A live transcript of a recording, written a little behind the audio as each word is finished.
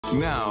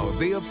Now,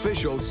 the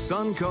official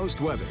Suncoast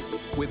weather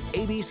with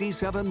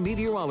ABC7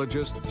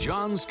 meteorologist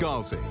John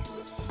Scalzi.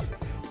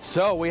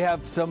 So we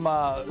have some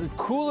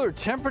cooler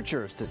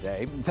temperatures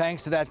today,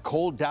 thanks to that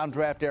cold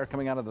downdraft air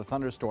coming out of the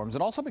thunderstorms,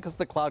 and also because of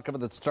the cloud cover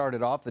that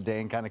started off the day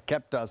and kind of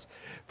kept us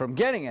from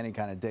getting any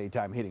kind of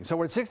daytime heating. So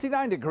we're at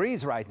 69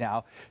 degrees right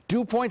now.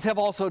 Dew points have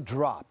also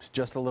dropped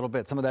just a little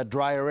bit. Some of that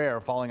drier air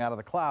falling out of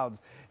the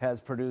clouds has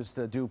produced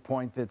a dew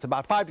point that's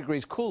about 5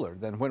 degrees cooler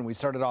than when we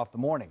started off the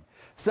morning.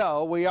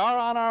 So we are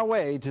on our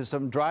way to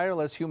some drier,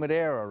 less humid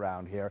air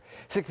around here.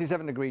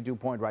 67-degree dew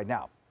point right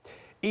now.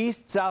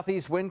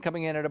 East-southeast wind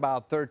coming in at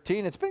about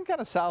 13. It's been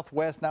kind of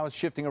southwest. Now it's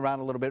shifting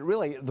around a little bit.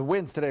 Really, the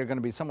winds today are going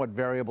to be somewhat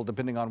variable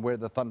depending on where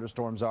the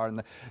thunderstorms are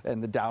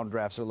and the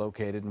downdrafts are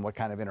located and what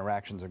kind of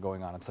interactions are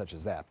going on and such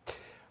as that.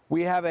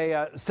 We have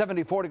a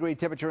 74-degree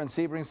temperature in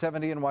Sebring,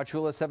 70 in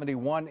Wauchula,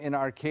 71 in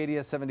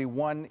Arcadia,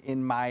 71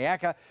 in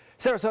Myakka.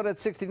 Sarasota at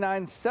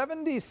 69,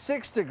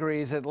 76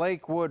 degrees at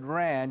Lakewood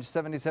Ranch,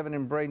 77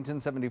 in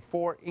Bradenton,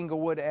 74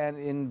 Inglewood and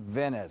in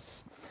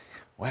Venice.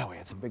 Well, we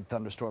had some big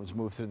thunderstorms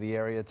move through the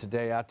area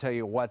today. I'll tell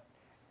you what,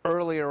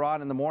 earlier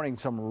on in the morning,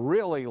 some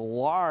really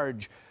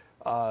large,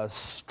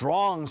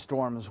 strong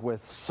storms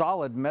with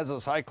solid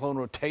mesocyclone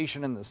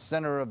rotation in the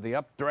center of the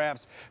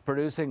updrafts,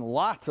 producing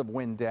lots of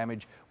wind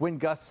damage. Wind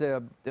gusts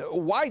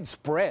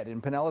widespread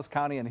in Pinellas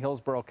County and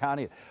Hillsborough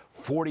County at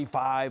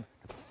 45,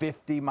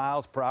 50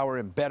 miles per hour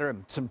and better.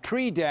 And some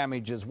tree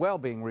damage as well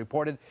being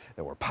reported.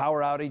 There were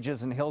power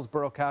outages in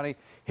Hillsborough County.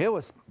 It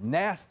was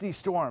nasty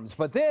storms.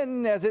 But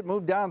then as it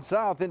moved down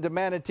south into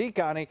Manatee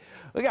County,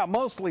 we got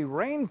mostly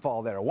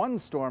rainfall there. One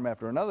storm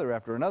after another,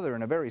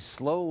 and a very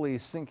slowly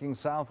sinking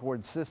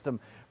southward system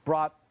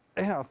brought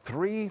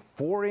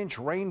 3-4 inch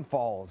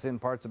rainfalls in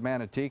parts of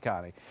Manatee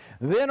County.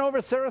 Then over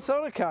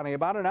Sarasota County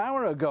about an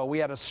hour ago, we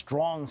had a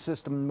strong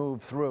system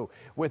move through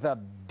with a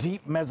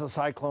deep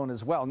mesocyclone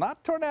as well.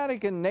 Not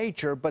tornadic in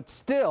nature, but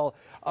still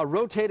a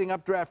rotating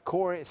updraft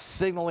core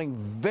signaling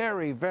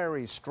very,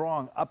 very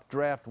strong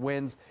updraft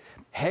winds.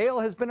 Hail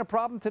has been a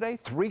problem today.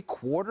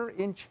 3/4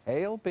 inch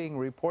hail being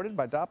reported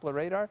by Doppler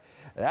radar.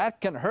 That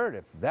can hurt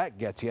if that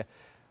gets you.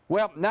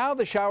 Well, now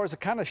the showers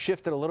have kind of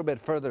shifted a little bit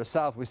further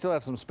south. We still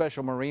have some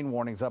special marine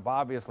warnings up.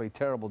 Obviously,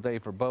 terrible day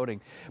for boating.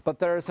 But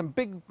there are some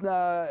big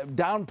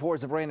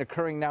downpours of rain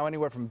occurring now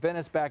anywhere from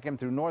Venice back in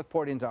through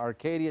Northport into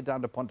Arcadia,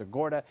 down to Punta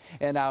Gorda,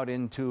 and out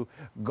into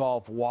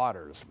Gulf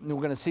waters. We're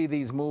going to see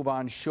these move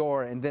on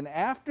shore. And then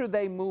after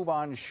they move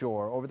on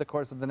shore, over the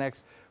course of the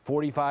next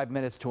 45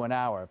 minutes to an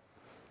hour,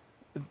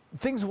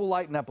 things will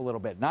lighten up a little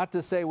bit. Not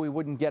to say we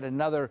wouldn't get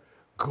another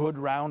good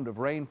round of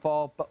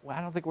rainfall, but I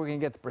don't think we're going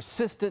to get the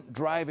persistent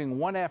driving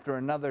one after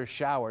another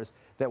showers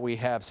that we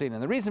have seen.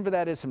 And the reason for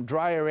that is some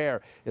drier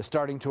air is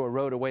starting to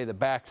erode away the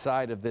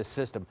backside of this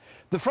system.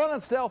 The front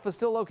itself is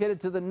still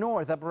located to the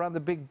north up around the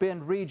Big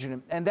Bend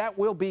region, and that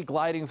will be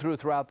gliding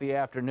throughout the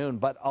afternoon.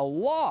 But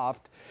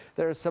aloft,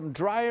 there's some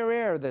drier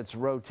air that's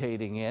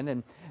rotating in,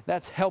 and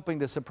that's helping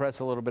to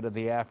suppress a little bit of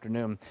the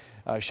afternoon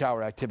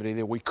shower activity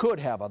that we could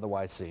have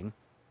otherwise seen.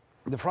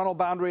 The frontal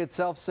boundary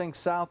itself sinks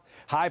south,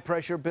 high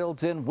pressure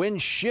builds in,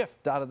 winds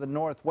shift out of the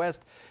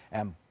northwest,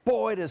 and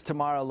boy, does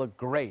tomorrow look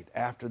great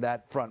after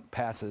that front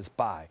passes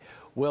by.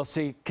 We'll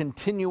see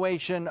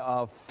continuation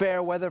of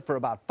fair weather for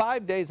about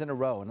 5 days in a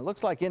row, and it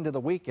looks like into the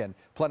weekend,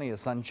 plenty of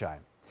sunshine.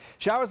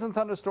 Showers and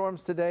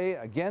thunderstorms today.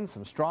 Again,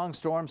 some strong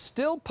storms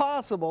still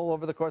possible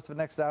over the course of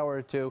the next hour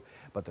or two,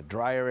 but the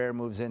drier air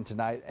moves in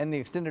tonight, and the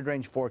extended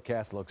range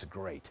forecast looks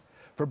great.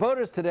 For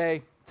boaters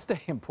today, stay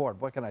in port.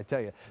 What can I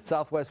tell you?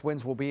 Southwest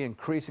winds will be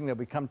increasing. They'll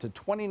become to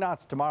 20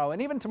 knots tomorrow.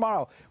 And even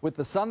tomorrow, with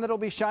the sun that'll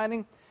be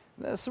shining,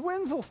 the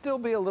winds will still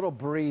be a little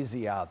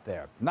breezy out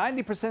there.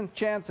 90%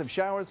 chance of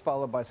showers,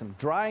 followed by some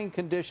drying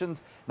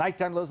conditions.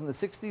 Nighttime lows in the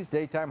 60s,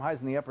 daytime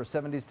highs in the upper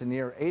 70s to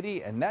near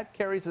 80. And that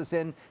carries us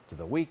in to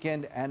the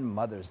weekend and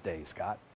Mother's Day, Scott.